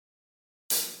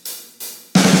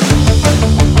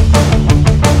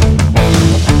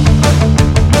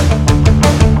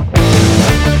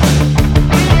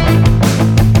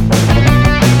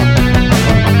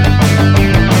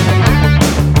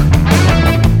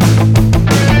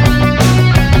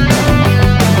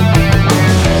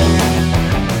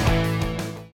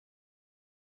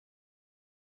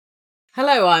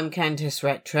Hello, I'm Candice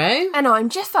Retro. And I'm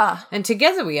Jeffa. And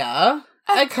together we are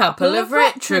a couple of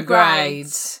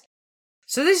retrogrades.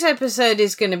 So this episode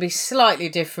is going to be slightly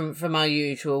different from our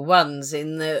usual ones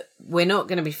in that we're not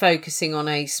going to be focusing on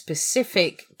a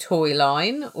specific toy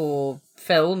line or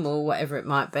film or whatever it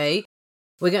might be.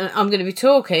 I'm going to be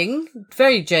talking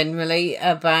very generally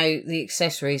about the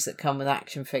accessories that come with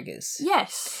action figures.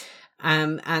 Yes.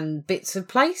 And bits of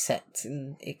play sets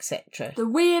and etc. The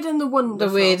weird and the wonderful.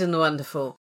 The weird and the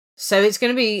wonderful. So it's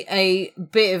going to be a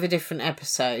bit of a different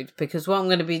episode because what I'm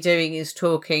going to be doing is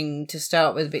talking to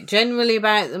start with a bit generally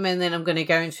about them, and then I'm going to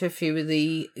go into a few of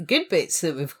the good bits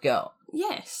that we've got.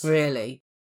 Yes. Really.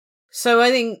 So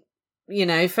I think,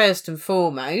 first and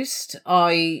foremost,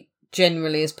 I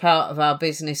generally, as part of our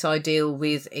business, I deal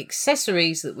with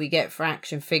accessories that we get for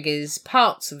action figures,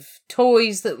 parts of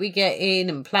toys that we get in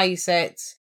and play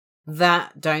sets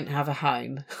that don't have a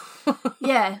home.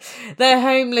 Yeah. They're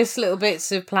homeless little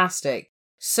bits of plastic.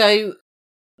 So,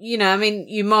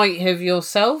 you might have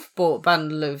yourself bought a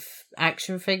bundle of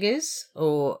action figures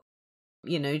or,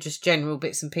 just general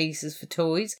bits and pieces for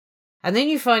toys. And then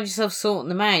you find yourself sorting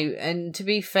them out. And to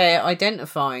be fair,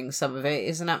 identifying some of it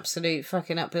is an absolute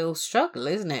fucking uphill struggle,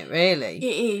 isn't it, really?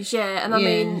 It is, yeah. And I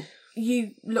mean,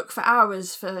 you look for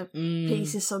hours for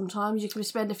pieces sometimes. You can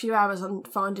spend a few hours on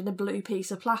finding a blue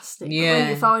piece of plastic. Yeah. But when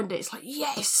you find it, it's like,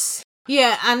 yes!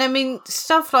 Yeah, and I mean,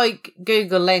 stuff like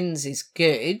Google Lens is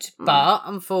good, but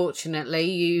unfortunately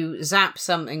you zap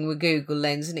something with Google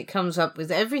Lens and it comes up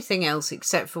with everything else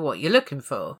except for what you're looking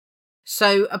for.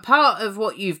 So a part of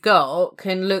what you've got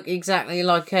can look exactly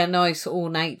like a nice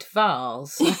ornate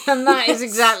vase. And that is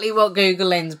exactly what Google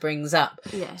Lens brings up.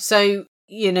 Yeah. So,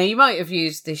 you might have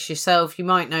used this yourself. You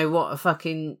might know what a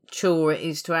fucking chore it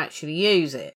is to actually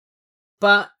use it.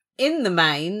 But in the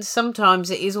main, sometimes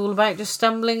it is all about just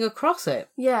stumbling across it.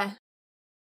 Yeah.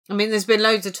 I mean, there's been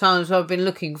loads of times where I've been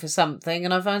looking for something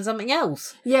and I found something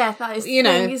else. Yeah, that is the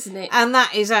thing, isn't it? And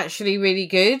that is actually really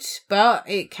good, but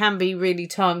it can be really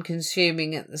time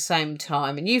consuming at the same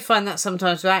time. And you find that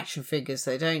sometimes with action figures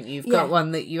though, don't you? You've got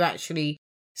one that you actually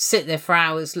sit there for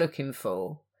hours looking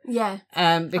for. Yeah.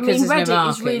 Because there's Reddit no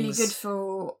markings. is really good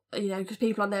for, because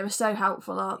people on there are so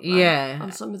helpful, aren't they? Yeah.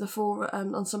 On some of the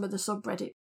on some of the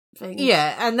subreddit things.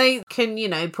 Yeah, and they can,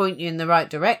 point you in the right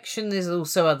direction. There's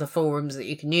also other forums that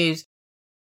you can use.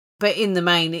 But in the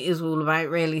main, it is all about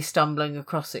really stumbling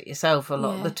across it yourself a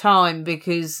lot of the time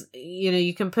because,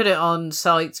 you can put it on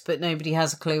sites, but nobody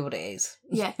has a clue what it is.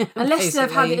 Yeah, unless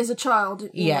they've had it as a child,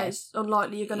 it's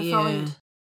unlikely you're going to find.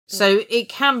 So it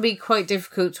can be quite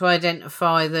difficult to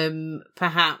identify them,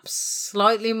 perhaps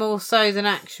slightly more so than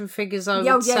action figures, I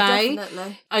would say.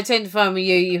 Definitely. I tend to find with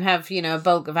you have, a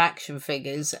bulk of action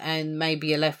figures and maybe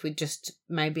you're left with just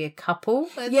maybe a couple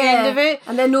at the end of it.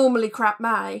 And they're normally crap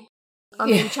May.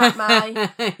 Chat May.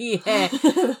 Yeah.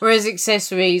 Whereas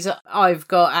accessories, I've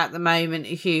got at the moment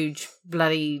a huge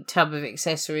bloody tub of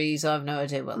accessories. I've no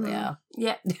idea what they are.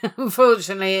 Yeah.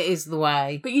 Unfortunately, it is the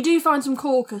way. But you do find some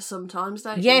corkers sometimes,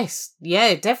 don't you? Yes.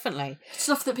 Yeah, definitely.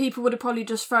 Stuff that people would have probably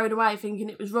just thrown away thinking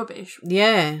it was rubbish.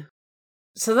 Yeah.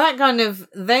 So that kind of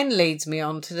then leads me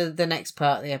on to the next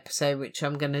part of the episode, which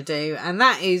I'm going to do. And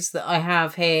that is that I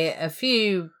have here a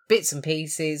few bits and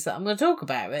pieces that I'm going to talk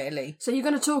about, really. So you're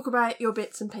going to talk about your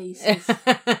bits and pieces.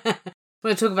 I'm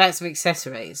going to talk about some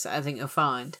accessories that I think you'll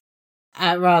find,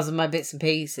 rather than my bits and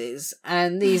pieces.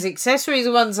 And these accessories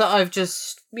are ones that I've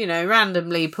just,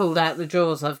 randomly pulled out the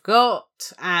drawers I've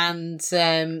got. And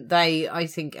they, I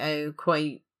think, are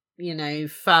quite,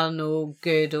 fun or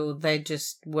good, or they're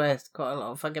just worth quite a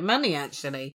lot of fucking money,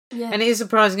 actually. Yeah. And it is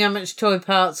surprising how much toy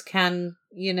parts can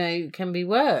be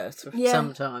worth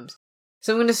sometimes.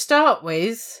 So I'm going to start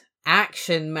with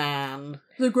Action Man.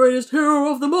 The greatest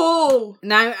hero of them all!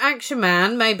 Now, Action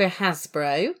Man, made by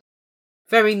Hasbro.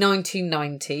 Very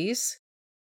 1990s.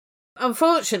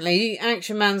 Unfortunately,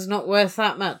 Action Man's not worth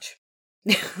that much.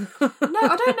 No,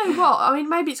 I don't know what.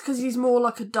 Maybe it's because he's more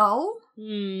like a doll.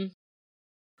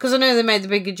 Because I know they made the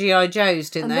bigger G.I.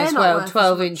 Joes, didn't they, as well?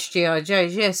 12-inch G.I.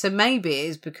 Joes, yeah. So maybe it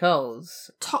is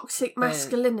because... Toxic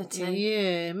masculinity.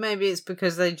 Yeah, maybe it's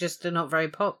because they just are not very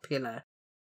popular.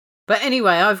 But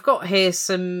anyway, I've got here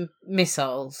some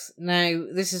missiles. Now,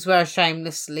 this is where I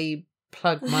shamelessly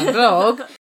plug my blog.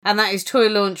 And that is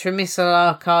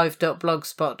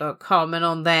toylaunchermissilearchive.blogspot.com. And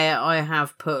on there, I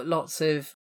have put lots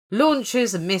of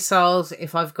launchers and missiles.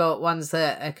 If I've got ones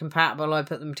that are compatible, I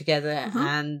put them together.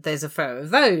 And there's a photo of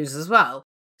those as well.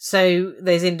 So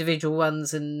there's individual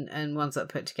ones and ones that I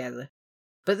put together.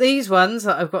 But these ones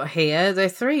that I've got here, they're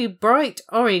 3 bright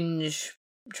orange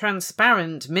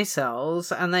transparent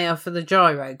missiles, and they are for the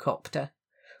gyrocopter.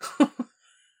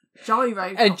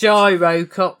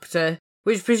 gyrocopter,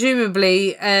 which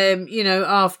presumably,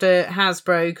 after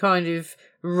Hasbro kind of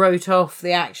wrote off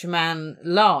the Action Man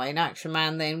line, Action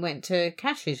Man then went to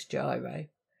Cash's gyro.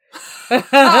 But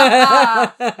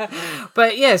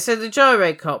yeah, so the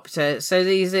gyrocopter, so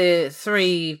these are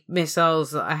 3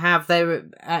 missiles that I have. They were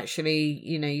actually,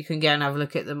 you can go and have a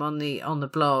look at them on the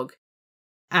blog.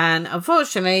 And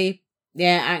unfortunately,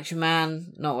 yeah, Action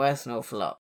Man, not worth an awful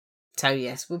lot. So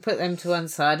yes, we'll put them to one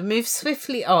side and move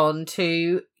swiftly on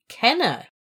to Kenner.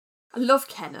 I love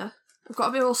Kenner. I've got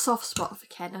a bit more soft spot for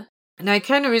Kenner. No,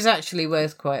 Kenner is actually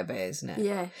worth quite a bit, isn't it?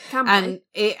 Yeah, can be. And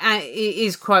it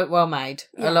is quite well made,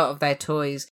 a lot of their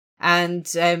toys. And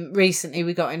recently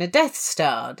we got in a Death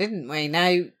Star, didn't we?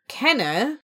 Now,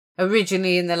 Kenner,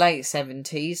 originally in the late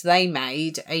 70s, they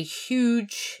made a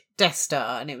huge Death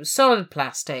Star, and it was solid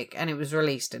plastic, and it was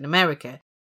released in America.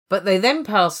 But they then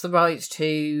passed the rights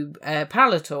to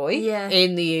Palatoy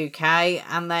in the UK,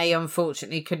 and they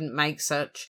unfortunately couldn't make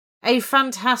such a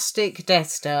fantastic Death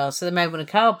Star, so they made one of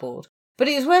cardboard. But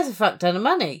it was worth a fuck ton of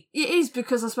money. It is,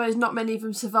 because I suppose not many of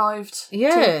them survived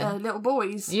to little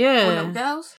boys or little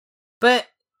girls. But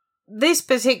this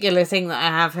particular thing that I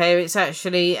have here, it's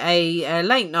actually a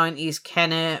late 90s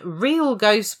Kenner real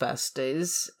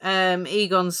Ghostbusters,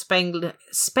 Egon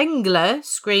Spengler,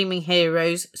 Screaming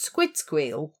Heroes, Squid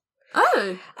Squeal.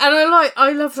 Oh. And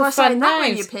I love the fun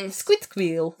names. Squid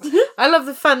Squeal. I love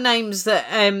the fun names that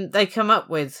they come up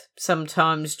with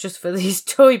sometimes just for these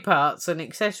toy parts and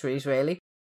accessories, really.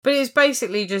 But it's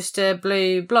basically just a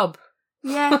blue blob.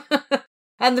 Yeah.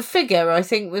 And the figure, I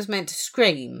think, was meant to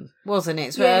scream, wasn't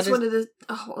it? So it's one of the,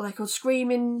 what are they called?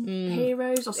 Screaming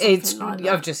Heroes or something like that.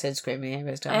 I've just said Screaming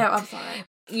Heroes, don't I? Oh, I'm sorry.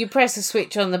 You press a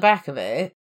switch on the back of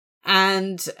it,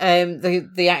 and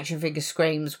the action figure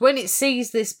screams when it sees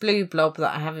this blue blob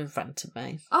that I have in front of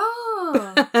me.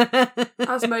 Oh,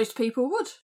 as most people would.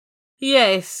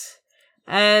 Yes,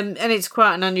 and it's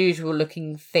quite an unusual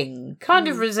looking thing, kind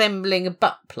of resembling a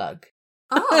butt plug.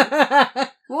 Oh,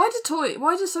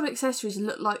 why do some accessories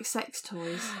look like sex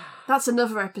toys? That's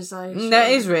another episode.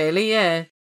 That is really, yeah.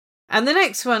 And the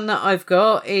next one that I've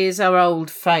got is our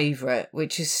old favourite,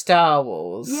 which is Star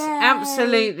Wars. Yay.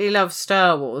 Absolutely love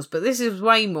Star Wars, but this is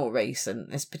way more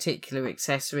recent, this particular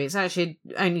accessory. It's actually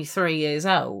only 3 years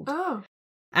old. Oh.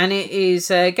 And it is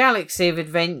Galaxy of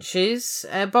Adventures,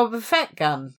 Boba Fett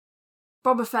gun.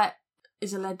 Boba Fett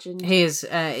is a legend. He is,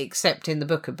 except in the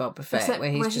book of Boba Fett, where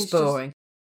he's just boring.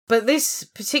 But this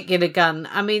particular gun,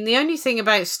 I mean, the only thing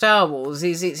about Star Wars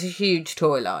is it's a huge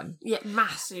toy line. Yeah,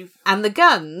 massive. And the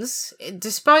guns,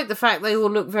 despite the fact they all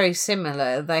look very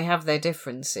similar, they have their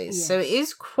differences. Yes. So it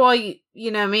is quite,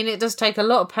 it does take a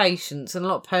lot of patience and a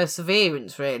lot of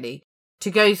perseverance, really, to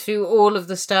go through all of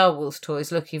the Star Wars toys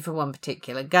looking for one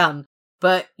particular gun.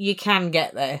 But you can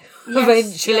get there. Yes,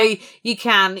 eventually. Yeah. You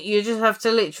can. You just have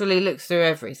to literally look through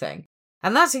everything.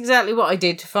 And that's exactly what I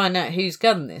did to find out whose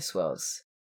gun this was.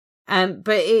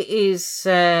 But it is,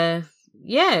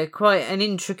 quite an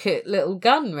intricate little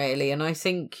gun, really. And I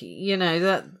think,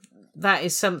 that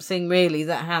is something really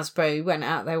that Hasbro went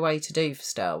out their way to do for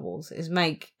Star Wars, is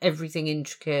make everything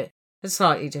intricate and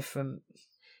slightly different.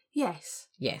 Yes.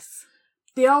 Yes.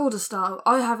 The older Star,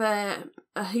 I have a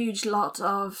huge lot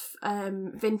of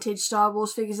vintage Star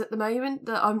Wars figures at the moment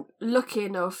that I'm lucky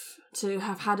enough to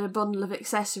have had a bundle of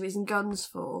accessories and guns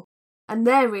for. And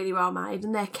they're really well made,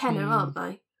 and they're Kenner, aren't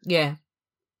they? Yeah.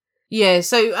 Yeah,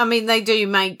 so, I mean, they do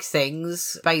make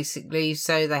things, basically,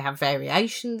 so they have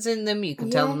variations in them, you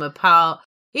can tell them apart.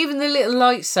 Even the little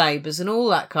lightsabers and all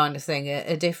that kind of thing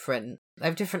are different. They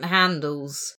have different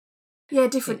handles. Yeah,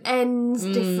 different ends,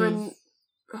 different,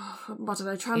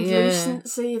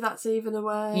 translucency, if that's even a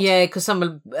word. Yeah, because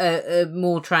some are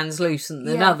more translucent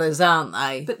than others, aren't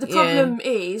they? But the problem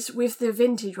is, with the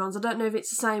vintage ones, I don't know if it's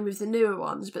the same with the newer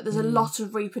ones, but there's a lot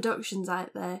of reproductions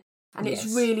out there. And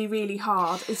it's really, really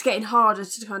hard. It's getting harder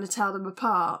to kind of tell them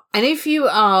apart. And if you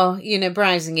are,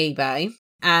 browsing eBay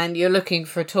and you're looking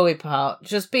for a toy part,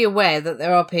 just be aware that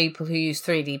there are people who use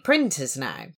 3D printers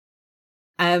now.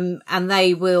 And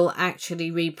they will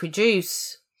actually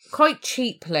reproduce quite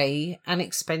cheaply an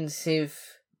expensive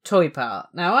toy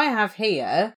part. Now, I have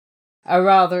here a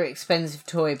rather expensive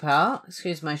toy part.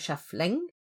 Excuse my shuffling.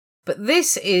 But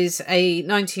this is a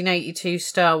 1982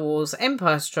 Star Wars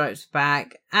Empire Strikes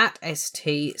Back at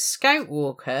ST Scout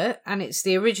Walker, and it's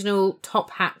the original top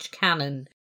hatch cannon.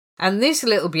 And this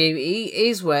little beauty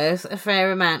is worth a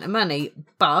fair amount of money,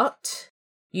 but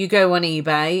you go on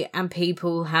eBay and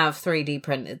people have 3D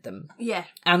printed them. Yeah.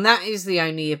 And that is the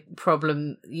only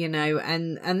problem,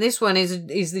 and this one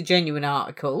is the genuine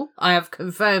article. I have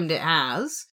confirmed it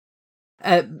has.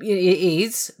 It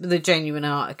is the genuine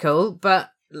article,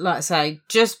 but like I say,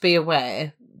 just be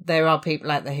aware there are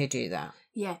people out there who do that.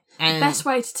 Yeah. The best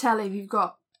way to tell if you've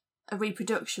got a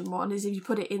reproduction one is if you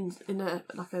put it in a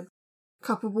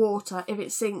cup of water. If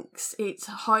it sinks, it's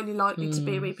highly likely to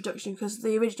be a reproduction because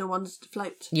the original ones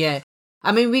float. Yeah.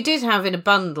 I mean, we did have in a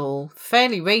bundle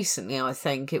fairly recently, I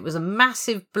think. It was a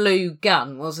massive blue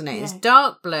gun, wasn't it? Yeah. It's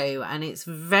dark blue and it's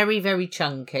very, very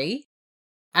chunky.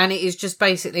 And it is just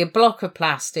basically a block of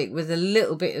plastic with a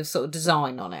little bit of sort of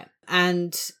design on it.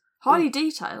 And highly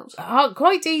detailed.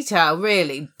 Quite detailed,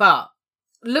 really, but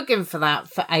looking for that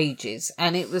for ages.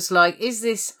 And it was like, is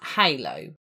this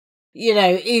Halo? You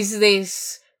know, is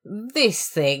this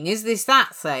thing? Is this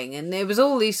that thing? And there was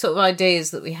all these sort of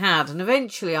ideas that we had. And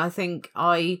eventually I think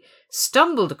I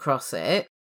stumbled across it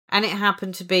and it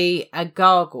happened to be a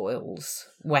gargoyle's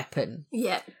weapon.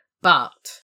 Yeah.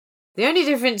 But the only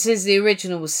difference is the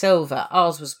original was silver,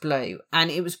 ours was blue, and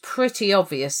it was pretty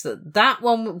obvious that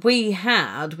one we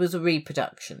had was a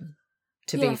reproduction,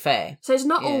 to be fair. So it's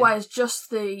not always just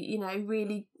the,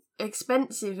 really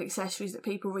expensive accessories that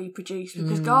people reproduce,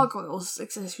 because gargoyles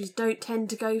accessories don't tend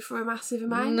to go for a massive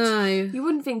amount. No. You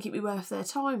wouldn't think it'd be worth their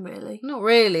time, really. Not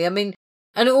really. I mean,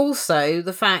 and also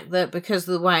the fact that because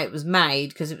of the way it was made,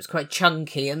 because it was quite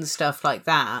chunky and stuff like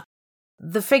that,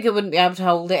 the figure wouldn't be able to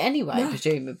hold it anyway,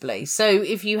 presumably. So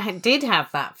if you did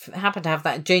have that, happen to have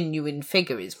that genuine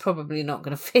figure, it's probably not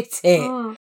going to fit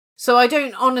it. So I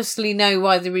don't honestly know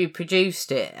why they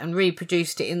reproduced it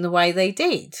in the way they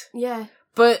did. Yeah.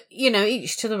 But,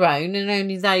 each to their own, and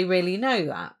only they really know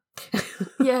that.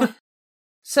 Yeah.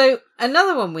 So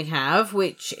another one we have,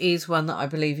 which is one that I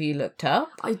believe you looked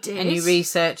up. I did. And you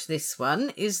researched this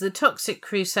one, is the Toxic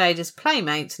Crusaders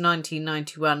Playmates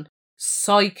 1991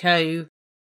 Psycho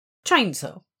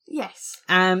Chainsaw. Yes.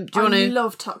 Do you want to? I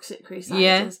love Toxic Crusaders.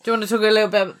 Yeah. Do you want to talk a little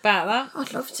bit about that?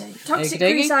 I'd love to. Toxic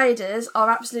Crusaders are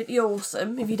absolutely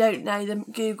awesome. If you don't know them,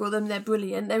 Google them. They're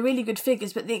brilliant. They're really good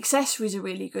figures, but the accessories are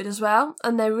really good as well.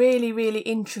 And they're really, really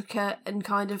intricate and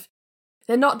kind of...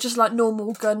 They're not just like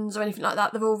normal guns or anything like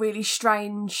that. They're all really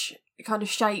strange kind of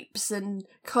shapes and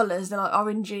colours. They're like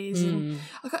oranges and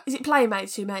is it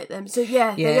Playmates who make them? So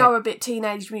they are a bit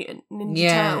Teenage Mutant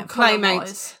Ninja Turtle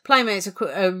Playmates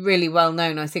are really well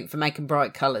known, I think, for making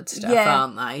bright coloured stuff,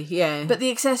 aren't they? Yeah. But the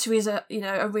accessories are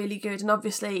really good, and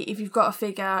obviously if you've got a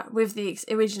figure with the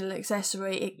original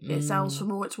accessory, it sells for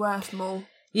more. It's worth more.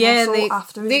 Yeah,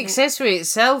 the accessory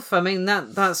itself, I mean,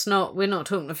 that's not, we're not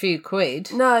talking a few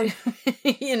quid. No.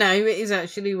 It is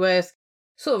actually worth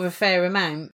sort of a fair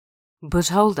amount. But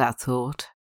hold that thought.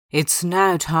 It's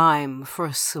now time for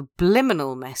a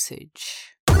subliminal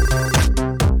message.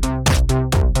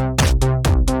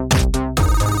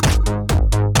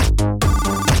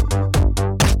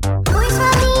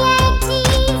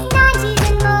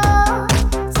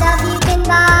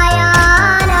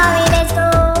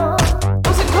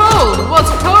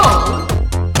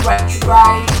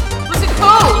 Retrograde. What's it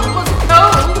called?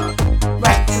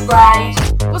 Retrograde.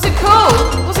 What's it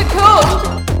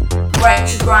called?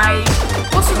 Retrograde.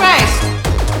 What's the rest?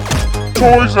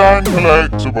 Toys and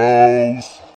collectibles.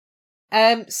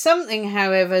 Something,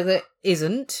 however, that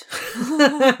isn't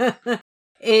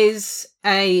is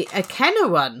a Kenner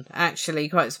one, actually,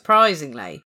 quite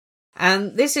surprisingly.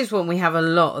 And this is one we have a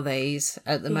lot of these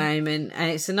at the moment,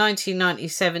 and it's a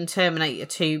 1997 Terminator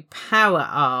 2 Power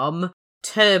Arm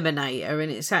Terminator,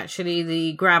 and it's actually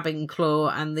the grabbing claw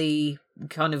and the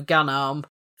kind of gun arm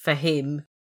for him.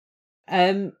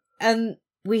 And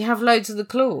we have loads of the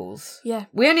claws. Yeah.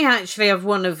 We only actually have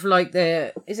one of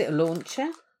is it a launcher?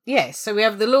 Yes, so we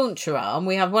have the launcher arm,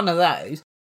 we have one of those,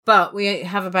 but we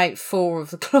have about 4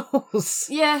 of the claws.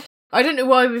 Yeah. I don't know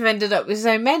why we've ended up with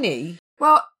so many.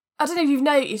 Well, I don't know if you've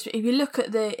noticed, but if you look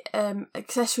at the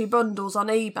accessory bundles on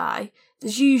eBay,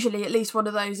 there's usually at least one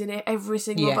of those in every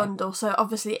single bundle. So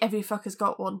obviously every fucker's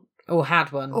got one. Or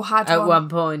had one. At one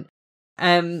point.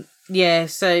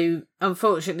 So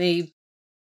unfortunately,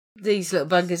 these little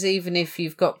buggers, even if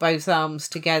you've got both arms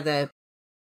together,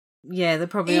 they're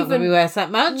probably not going to be worth that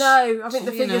much. No, I think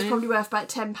the figure's probably worth about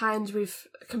 £10 with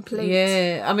complete.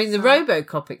 Yeah, I mean, the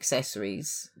RoboCop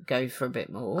accessories go for a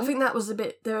bit more. I think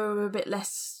they were a bit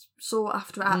less sought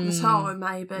after at the time,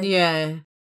 maybe. Yeah.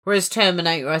 Whereas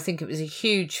Terminator, I think it was a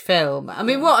huge film. I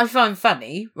mean, what I find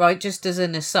funny, right, just as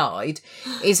an aside,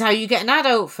 is how you get an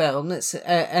adult film that's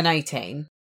an 18,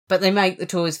 but they make the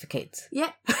toys for kids.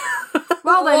 Yeah.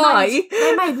 Well, they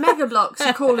made Mega Bloks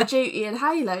for Call of Duty and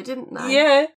Halo, didn't they?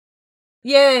 Yeah.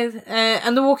 Yeah,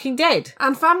 and The Walking Dead.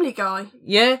 And Family Guy.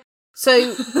 Yeah.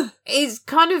 So it's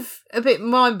kind of a bit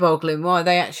mind-boggling why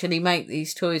they actually make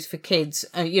these toys for kids,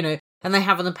 and they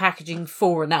have on the packaging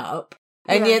 4 and up,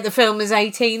 and Yeah. yet the film is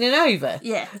 18 and over.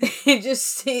 Yeah.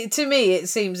 To me, it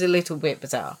seems a little bit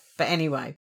bizarre. But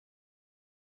anyway.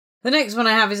 The next one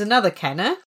I have is another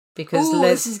Kenner. Because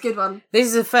this is a good one. This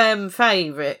is a firm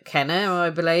favourite Kenner, I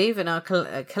believe, in our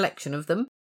collection of them.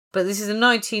 But this is a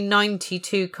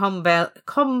 1992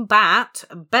 combat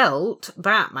belt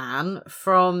Batman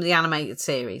from the animated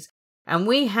series. And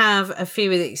we have a few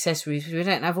of the accessories, but we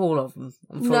don't have all of them,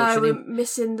 unfortunately. No, we're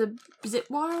missing the zip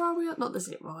wire, are we? Not the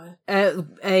zip wire.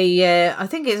 I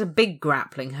think it's a big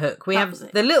grappling hook. We have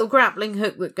the little grappling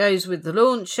hook that goes with the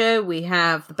launcher, we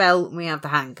have the belt, and we have the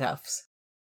handcuffs.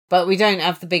 But we don't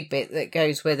have the big bit that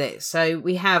goes with it. So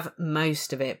we have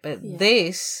most of it. But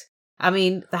this, I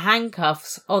mean, the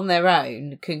handcuffs on their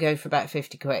own can go for about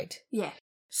 50 quid. Yeah.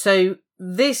 So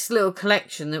this little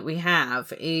collection that we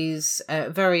have is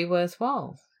very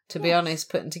worthwhile, to be honest,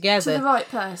 putting together. To the right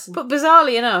person. But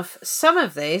bizarrely enough, some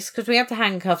of this, because we had the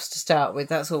handcuffs to start with,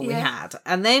 that's all we had.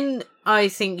 And then I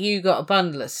think you got a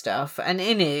bundle of stuff, and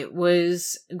in it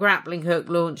was grappling hook,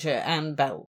 launcher, and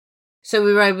belt. So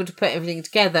we were able to put everything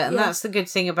together, and that's the good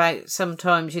thing about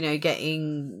sometimes,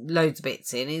 getting loads of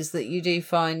bits in, is that you do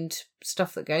find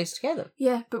stuff that goes together.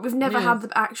 Yeah, but we've never had the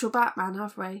actual Batman,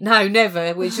 have we? No,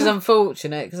 never, which is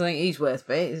unfortunate, because I think he's worth a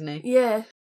bit, isn't he? Yeah.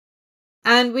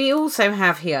 And we also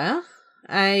have here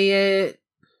a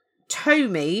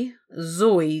Tomy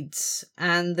Zoids,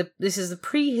 and this is the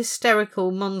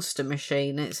prehistorical monster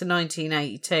machine. It's a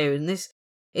 1982, and this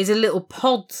is a little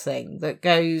pod thing that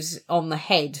goes on the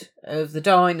head of the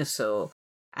dinosaur.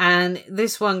 And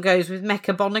this one goes with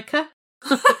Mechabonica.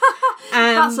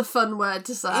 That's a fun word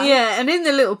to say. Yeah, and in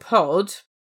the little pod,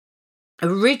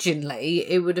 originally,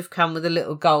 it would have come with a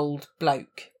little gold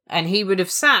bloke. And he would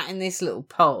have sat in this little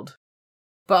pod.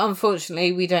 But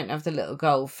unfortunately, we don't have the little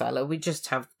gold fella. We just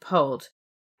have the pod.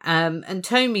 And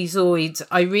Tomy Zoids,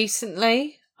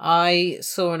 I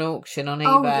saw an auction on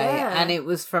eBay, and it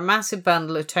was for a massive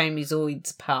bundle of Tomy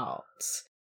Zoids parts.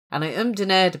 And I and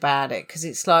erred about it, because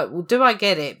it's like, well, do I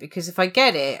get it? Because if I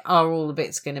get it, are all the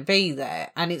bits going to be there?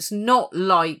 And it's not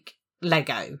like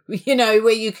Lego,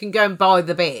 where you can go and buy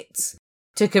the bits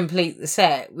to complete the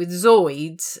set. With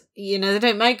Zoids, they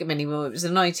don't make them anymore. It was a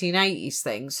 1980s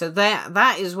thing. So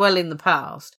that is well in the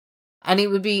past. And it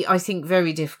would be, I think,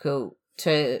 very difficult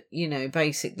to,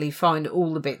 basically find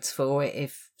all the bits for it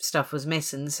if stuff was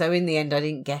missing. So in the end, I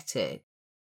didn't get it.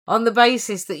 On the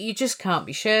basis that you just can't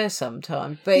be sure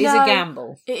sometimes. But it's a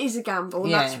gamble. It is a gamble.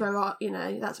 And that's where,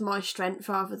 that's my strength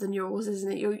rather than yours,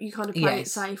 isn't it? You kind of play it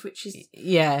safe, which is...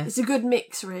 Yeah. It's a good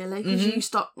mix, really, because you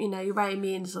stop, you rein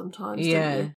me in sometimes,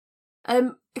 don't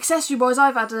you? Accessory-wise,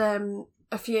 I've had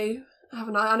a few,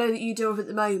 haven't I? I know that you do have at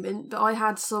the moment, but I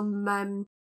had some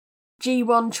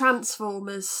G1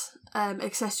 Transformers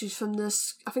accessories from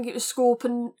I think it was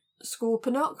Scorponok,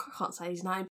 I can't say his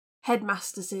name,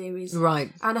 Headmaster series.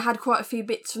 Right. And I had quite a few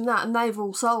bits from that, and they've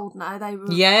all sold now. They were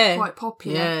quite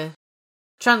popular. Yeah.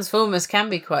 Transformers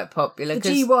can be quite popular. The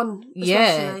G1 especially.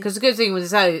 Yeah, because the good thing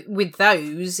with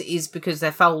those is because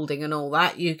they're folding and all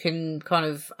that, you can kind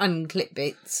of unclip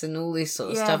bits and all this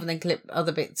sort of stuff and then clip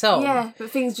other bits on. Yeah, but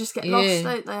things just get lost,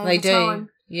 don't they, over time?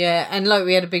 Yeah, and like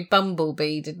we had a big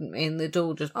bumblebee, didn't we? And the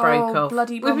door just broke off.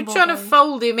 Bloody bumblebee. We were trying to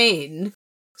fold him in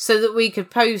so that we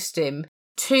could post him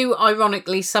to,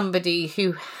 ironically, somebody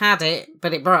who had it,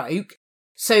 but it broke.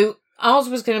 So ours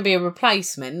was going to be a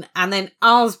replacement, and then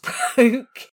ours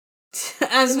broke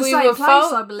as we were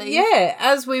I believe. Yeah,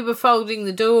 as we were folding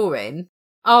the door in,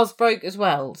 ours broke as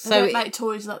well. They don't make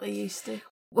toys like they used to.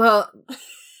 Well,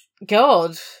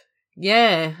 God,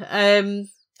 yeah.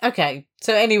 Okay,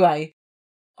 so anyway.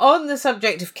 On the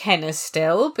subject of Kenner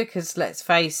still, because let's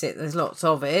face it, there's lots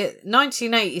of it.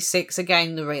 1986,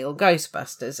 again, the real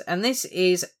Ghostbusters. And this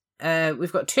is,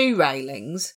 we've got 2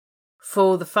 railings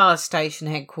for the fire station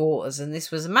headquarters. And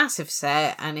this was a massive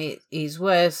set, and it is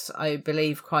worth, I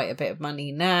believe, quite a bit of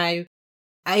money now.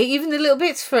 Even the little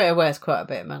bits for it are worth quite a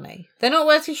bit of money. They're not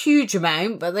worth a huge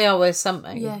amount, but they are worth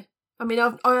something. Yeah. I mean,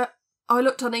 I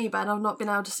looked on eBay and I've not been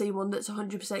able to see one that's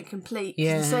 100% complete.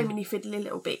 Yeah. There's so many fiddly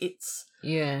little bits.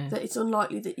 Yeah. That it's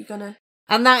unlikely that you're going to...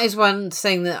 And that is one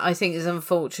thing that I think is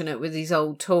unfortunate with these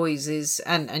old toys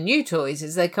and new toys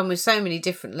is they come with so many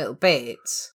different little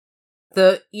bits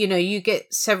that, you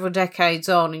get several decades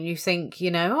on and you think,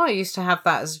 I used to have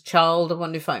that as a child. I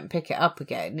wonder if I can pick it up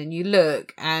again. And you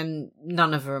look and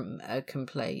none of them are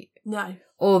complete. No.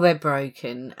 Or they're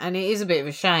broken. And it is a bit of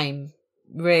a shame,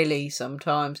 really,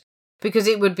 sometimes. Because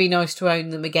it would be nice to own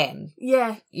them again.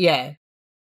 Yeah. Yeah.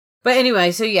 But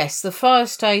anyway, so yes, the fire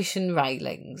station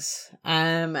railings.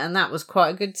 And that was quite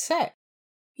a good set.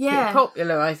 Yeah. Pretty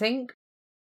popular, I think.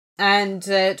 And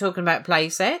talking about play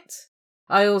sets,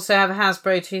 I also have a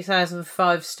Hasbro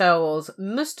 2005 Star Wars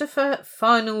Mustafa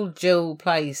Final Duel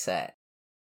playset.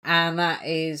 And that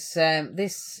is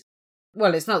this...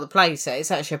 Well, it's not the playset, it's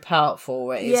actually a part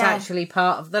for it. It's actually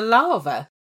part of the lava.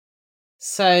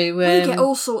 So... we get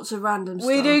all sorts of random stuff.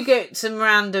 We do get some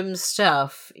random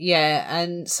stuff, yeah.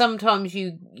 And sometimes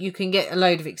you can get a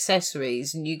load of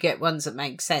accessories and you get ones that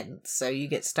make sense. So you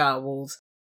get Star Wars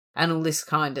and all this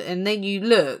kind of... And then you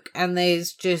look and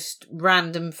there's just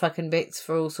random fucking bits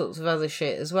for all sorts of other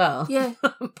shit as well. Yeah.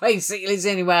 Basically, it's the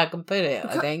only way I can put it,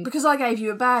 I think. Because I gave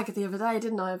you a bag the other day,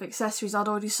 didn't I, of accessories I'd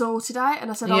already sorted out. And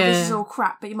I said, this is all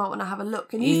crap, but you might want to have a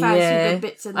look. And you found some good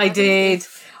bits in there. I did.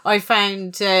 I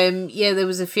found, there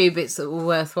was a few bits that were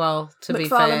worthwhile, to be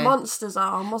fair. McFarlane Monsters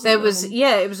Arm, wasn't there it? was,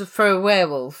 it was for a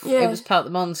werewolf. Yeah. It was part of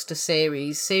the Monster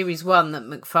series, Series 1 that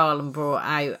McFarlane brought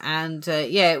out. And,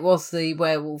 it was the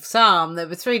werewolf's arm. There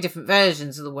were 3 different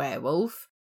versions of the werewolf.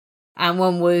 And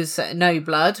one was no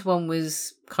blood, one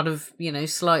was kind of,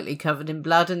 slightly covered in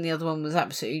blood, and the other one was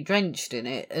absolutely drenched in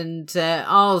it. And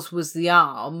ours was the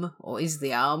arm, or is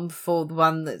the arm, for the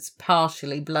one that's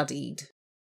partially bloodied.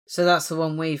 So that's the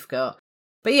one we've got.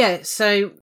 But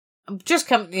so I've just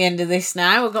come to the end of this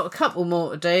now. I've got a couple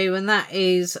more to do, and that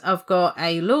is I've got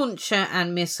a launcher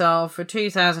and missile for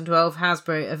 2012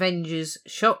 Hasbro Avengers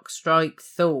Shock Strike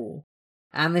Thor.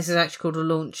 And this is actually called a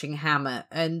launching hammer.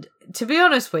 And to be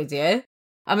honest with you,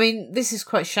 I mean, this is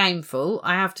quite shameful,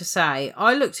 I have to say.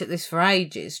 I looked at this for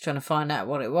ages trying to find out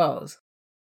what it was.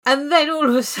 And then all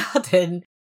of a sudden,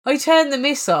 I turned the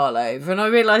missile over and I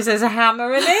realised there's a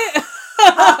hammer in it.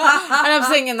 And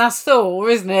I'm thinking, that's Thor,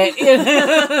 isn't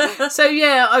it? So,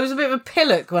 I was a bit of a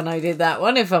pillock when I did that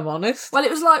one, if I'm honest. Well,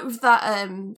 it was like with that,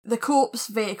 the corpse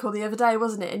vehicle the other day,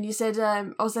 wasn't it? And you said,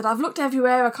 I said, I've looked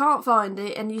everywhere, I can't find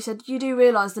it. And you said, you do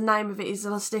realise the name of it is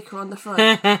on a sticker on the front.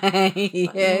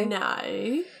 Yeah.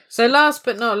 No. So last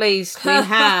but not least, we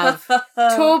have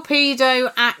Torpedo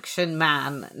Action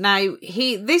Man. Now,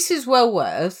 this is well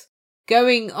worth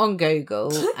going on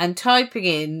Google and typing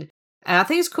in, I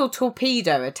think it's called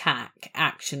Torpedo Attack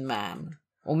Action Man,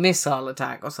 or Missile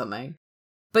Attack or something.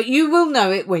 But you will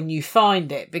know it when you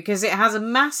find it, because it has a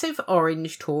massive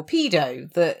orange torpedo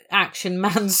that Action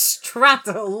Man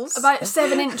straddles. About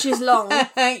 7 inches long.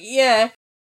 Yeah.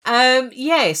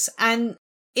 Yes, and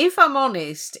if I'm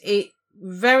honest, it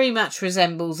very much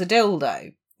resembles a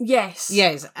dildo. Yes.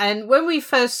 Yes, and when we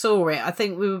first saw it, I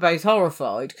think we were both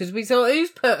horrified, because we thought,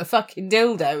 who's put a fucking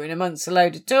dildo in amongst a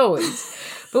load of toys?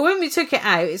 But when we took it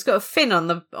out, it's got a fin on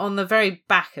the very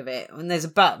back of it, and there's a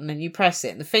button, and you press it,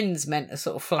 and the fin's meant to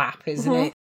sort of flap, isn't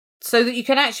it? So that you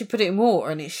can actually put it in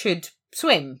water, and it should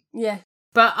swim. Yeah.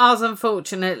 But ours,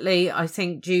 unfortunately, I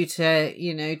think due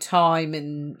to, time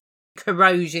and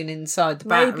corrosion inside the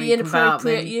battery maybe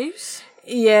inappropriate compartment. use?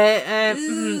 Yeah,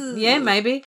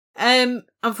 maybe.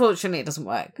 Unfortunately, it doesn't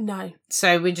work. No.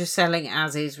 So we're just selling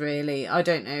as is, really. I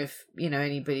don't know if,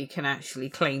 anybody can actually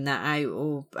clean that out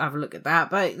or have a look at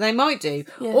that, but they might do.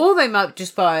 Yeah. Or they might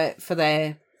just buy it for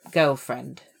their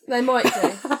girlfriend. They might do.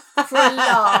 For a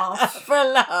laugh. For a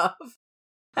laugh.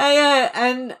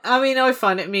 And I mean, I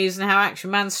find it amusing how Action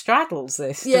Man straddles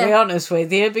this, to be honest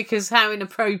with you, because how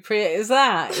inappropriate is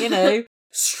that,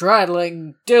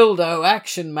 Straddling dildo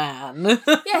Action Man.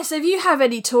 Yeah, so if you have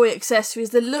any toy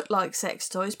accessories that look like sex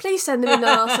toys, please send them in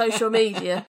on our social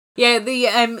media. Yeah,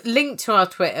 the link to our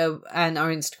Twitter and our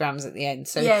Instagram's at the end.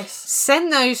 So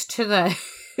send those to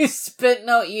those, but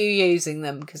not you using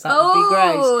them, because that would be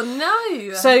gross. Oh,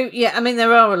 no. So, I mean,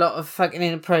 there are a lot of fucking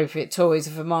inappropriate toys,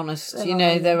 if I'm honest.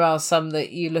 There are some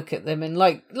that you look at them and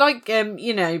like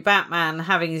Batman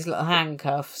having his little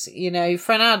handcuffs.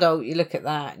 For an adult, you look at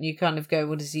that and you kind of go,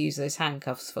 what does he use those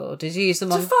handcuffs for? Does he use them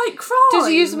to fight crime? Does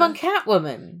he use them on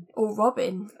Catwoman? Or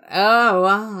Robin? Oh,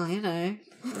 well,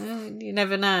 you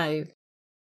never know.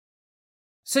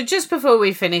 So just before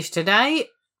we finish today,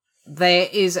 there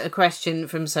is a question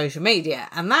from social media,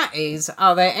 and that is,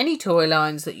 are there any toy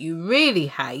lines that you really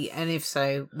hate, and if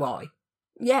so, why?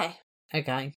 Yeah.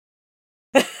 Okay.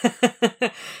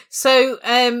 So,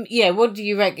 what do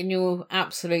you reckon your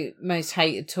absolute most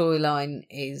hated toy line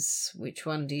is? Which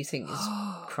one do you think is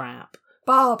crap?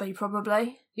 Barbie,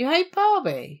 probably. You hate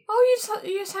Barbie? Oh,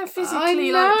 you sound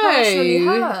physically, personally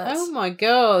hurt. Oh my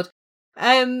God.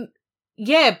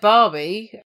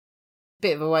 Barbie.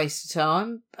 Bit of a waste of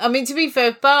time. I mean, to be fair,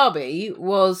 if Barbie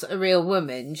was a real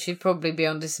woman, she'd probably be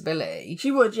on disability. She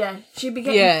would, yeah. She'd be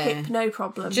getting hip, no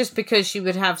problem. Just because she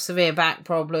would have severe back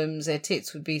problems, her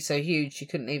tits would be so huge she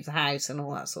couldn't leave the house and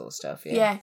all that sort of stuff,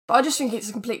 Yeah. But I just think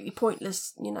it's completely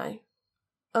pointless,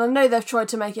 And I know they've tried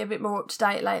to make it a bit more up to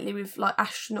date lately with like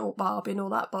astronaut Barbie and all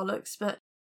that bollocks, but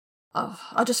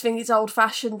I just think it's old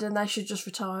fashioned and they should just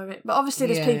retire it. But obviously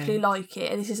there's people who like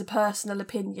it, and this is a personal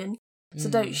opinion, so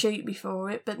don't shoot me for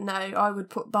it. But no, I would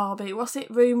put Barbie. What's it?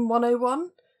 Room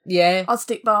 101? Yeah. I'd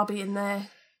stick Barbie in there.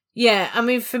 Yeah, I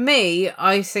mean, for me,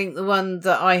 I think the one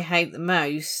that I hate the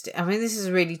most, I mean, this is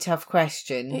a really tough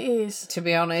question. It is. To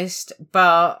be honest.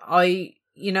 But I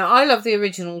love the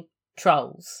original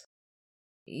Trolls.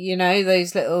 You know,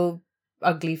 those little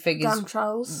ugly figures. Damn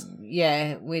trolls.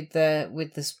 Yeah, with the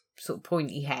sort of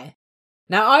pointy hair.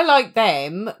 Now, I like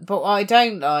them, but what I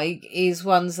don't like is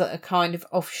ones that are kind of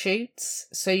offshoots.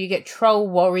 So you get Troll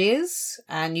Warriors,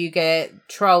 and you get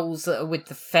Trolls that are with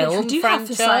the film Which we do franchise.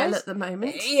 have for sale at the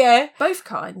moment. Yeah. Both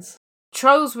kinds.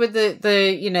 Trolls with the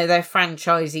their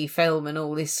franchisee film and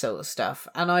all this sort of stuff.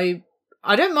 And I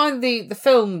don't mind the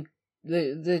film,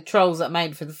 the Trolls that are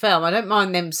made for the film. I don't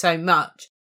mind them so much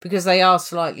because they are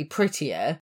slightly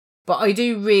prettier. But I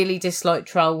do really dislike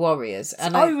Troll Warriors.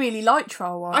 And I really like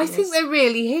Troll Warriors. I think they're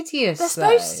really hideous. They're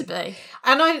supposed to be.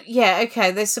 And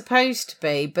they're supposed to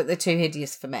be, but they're too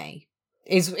hideous for me.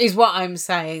 Is what I'm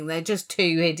saying. They're just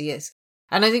too hideous.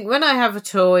 And I think when I had a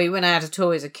toy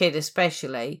as a kid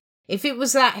especially, if it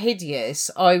was that hideous,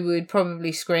 I would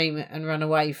probably scream and run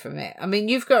away from it. I mean,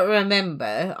 you've got to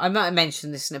remember, I might have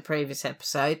mentioned this in a previous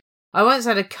episode, I once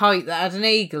had a kite that had an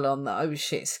eagle on that I was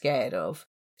shit scared of.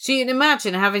 So you can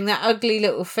imagine having that ugly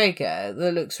little figure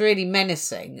that looks really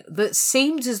menacing, that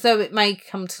seems as though it may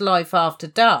come to life after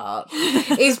dark,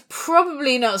 is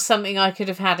probably not something I could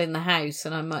have had in the house,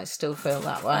 and I might still feel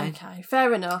that way. Okay,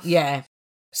 fair enough. Yeah.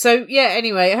 So, yeah,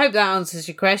 anyway, I hope that answers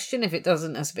your question. If it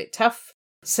doesn't, that's a bit tough.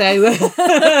 So, yeah,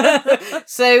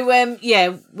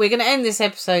 we're going to end this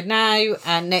episode now,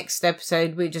 and next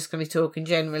episode we're just going to be talking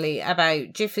generally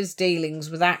about Jiffer's dealings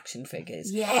with action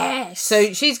figures. Yes!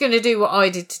 So she's going to do what I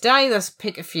did today, that's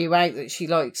pick a few out that she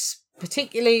likes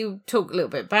particularly, talk a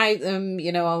little bit about them,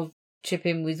 I'll chip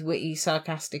in with witty,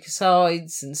 sarcastic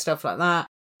asides and stuff like that.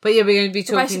 But yeah, we're going to be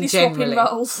talking generally.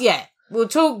 Roles. Yeah, we'll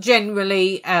talk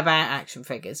generally about action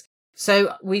figures.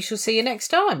 So we shall see you next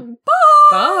time. Bye!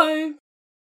 Bye!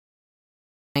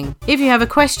 If you have a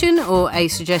question or a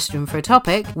suggestion for a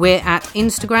topic, we're at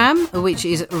Instagram, which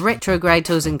is Retrograde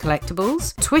Toys and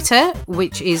Collectibles, Twitter,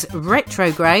 which is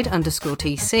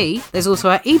retrograde_TC. There's also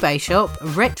our eBay shop,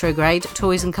 Retrograde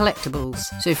Toys and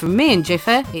Collectibles. So from me and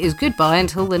Jiffer, it is goodbye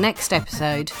until the next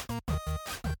episode.